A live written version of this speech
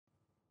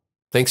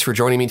Thanks for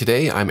joining me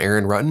today. I'm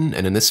Aaron Rutten,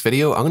 and in this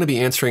video, I'm going to be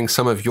answering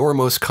some of your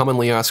most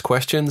commonly asked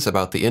questions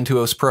about the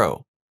Intuos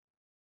Pro.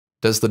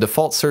 Does the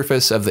default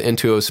surface of the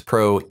Intuos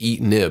Pro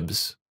eat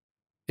nibs?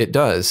 It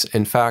does.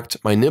 In fact,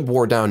 my nib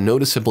wore down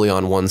noticeably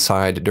on one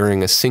side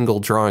during a single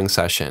drawing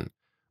session.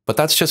 But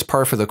that's just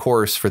par for the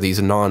course for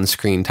these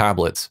non-screen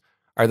tablets.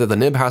 Either the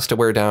nib has to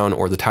wear down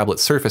or the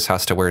tablet surface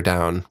has to wear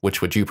down. Which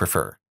would you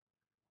prefer?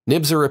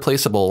 Nibs are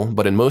replaceable,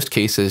 but in most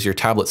cases, your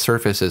tablet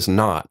surface is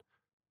not.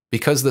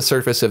 Because the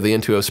surface of the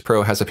Intuos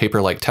Pro has a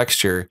paper-like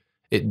texture,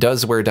 it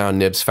does wear down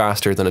nibs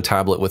faster than a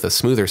tablet with a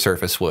smoother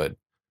surface would.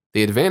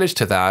 The advantage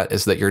to that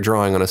is that you're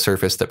drawing on a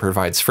surface that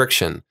provides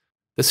friction.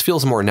 This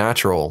feels more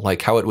natural,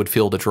 like how it would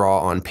feel to draw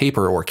on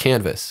paper or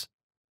canvas.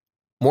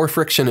 More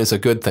friction is a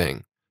good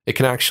thing. It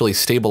can actually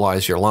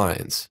stabilize your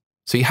lines.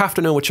 So you have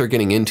to know what you're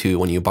getting into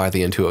when you buy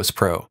the Intuos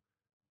Pro.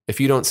 If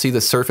you don't see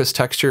the surface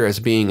texture as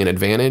being an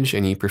advantage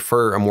and you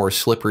prefer a more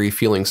slippery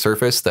feeling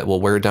surface that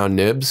will wear down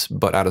nibs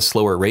but at a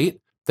slower rate,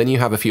 then you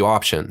have a few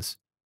options.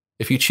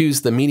 If you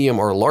choose the medium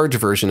or large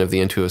version of the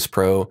Intuos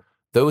Pro,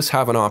 those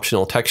have an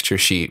optional texture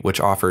sheet which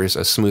offers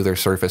a smoother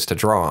surface to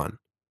draw on.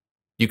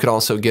 You could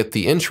also get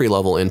the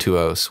entry-level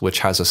Intuos, which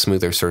has a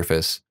smoother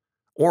surface,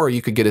 or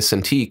you could get a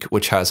Cintiq,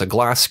 which has a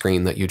glass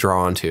screen that you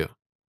draw onto.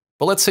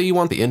 But let's say you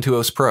want the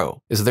Intuos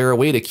Pro. Is there a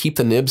way to keep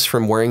the nibs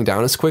from wearing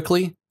down as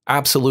quickly?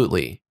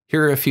 Absolutely.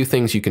 Here are a few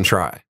things you can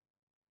try.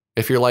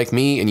 If you're like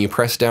me and you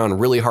press down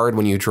really hard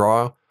when you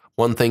draw,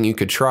 one thing you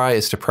could try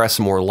is to press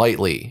more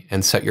lightly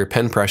and set your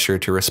pen pressure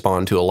to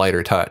respond to a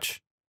lighter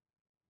touch.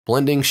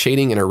 Blending,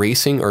 shading, and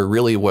erasing are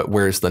really what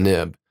wears the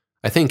nib.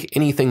 I think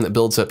anything that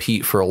builds up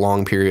heat for a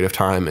long period of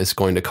time is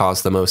going to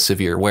cause the most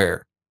severe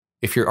wear.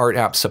 If your art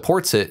app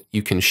supports it,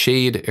 you can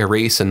shade,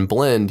 erase, and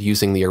blend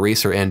using the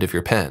eraser end of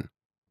your pen.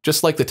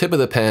 Just like the tip of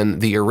the pen,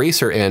 the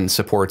eraser end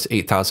supports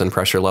 8,000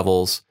 pressure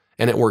levels,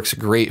 and it works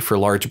great for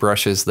large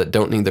brushes that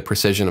don't need the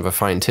precision of a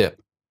fine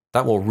tip.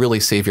 That will really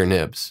save your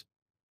nibs.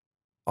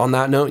 On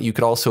that note, you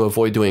could also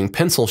avoid doing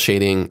pencil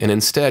shading and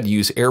instead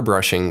use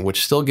airbrushing,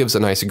 which still gives a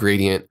nice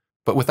gradient,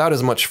 but without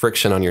as much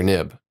friction on your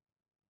nib.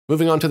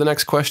 Moving on to the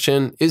next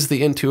question, is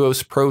the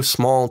Intuos Pro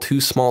Small too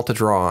small to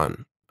draw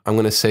on? I'm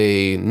going to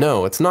say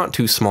no, it's not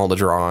too small to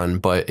draw on,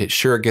 but it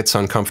sure gets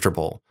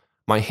uncomfortable.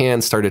 My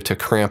hand started to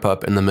cramp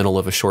up in the middle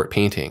of a short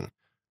painting.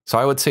 So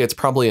I would say it's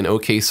probably an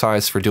okay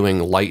size for doing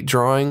light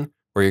drawing,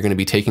 where you're going to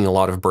be taking a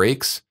lot of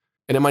breaks,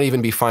 and it might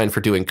even be fine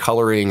for doing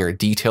coloring or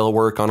detail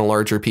work on a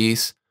larger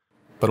piece.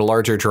 But a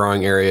larger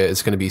drawing area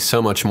is going to be so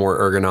much more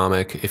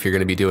ergonomic if you're going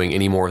to be doing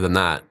any more than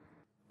that.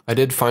 I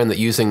did find that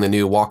using the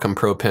new Wacom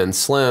Pro Pen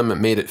Slim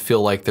made it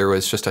feel like there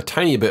was just a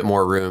tiny bit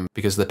more room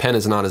because the pen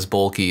is not as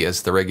bulky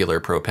as the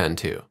regular Pro Pen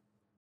 2.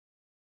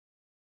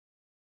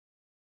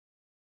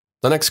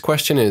 The next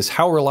question is,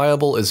 how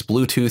reliable is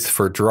Bluetooth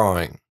for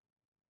drawing?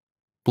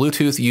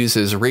 Bluetooth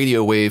uses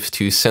radio waves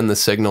to send the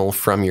signal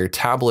from your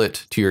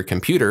tablet to your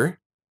computer.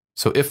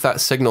 So if that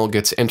signal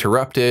gets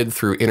interrupted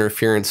through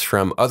interference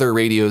from other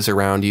radios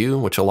around you,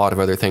 which a lot of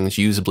other things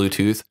use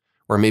Bluetooth,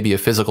 or maybe a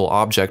physical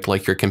object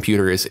like your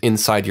computer is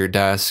inside your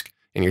desk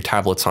and your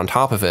tablet's on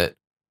top of it,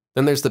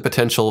 then there's the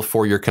potential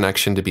for your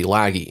connection to be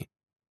laggy.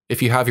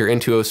 If you have your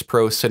Intuos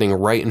Pro sitting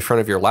right in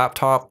front of your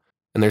laptop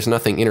and there's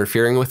nothing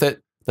interfering with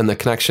it, then the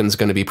connection's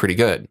going to be pretty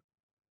good.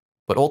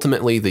 But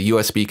ultimately, the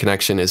USB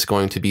connection is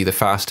going to be the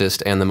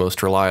fastest and the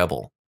most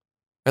reliable.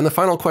 And the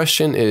final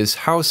question is,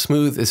 how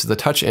smooth is the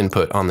touch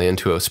input on the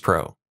Intuos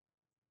Pro?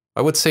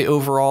 I would say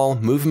overall,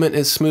 movement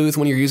is smooth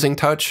when you're using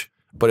touch,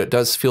 but it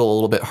does feel a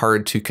little bit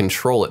hard to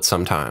control it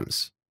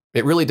sometimes.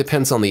 It really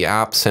depends on the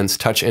app since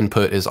touch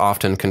input is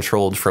often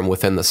controlled from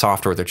within the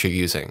software that you're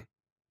using.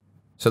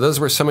 So those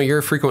were some of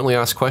your frequently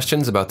asked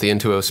questions about the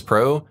Intuos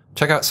Pro.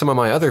 Check out some of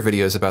my other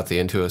videos about the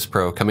Intuos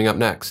Pro coming up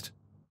next.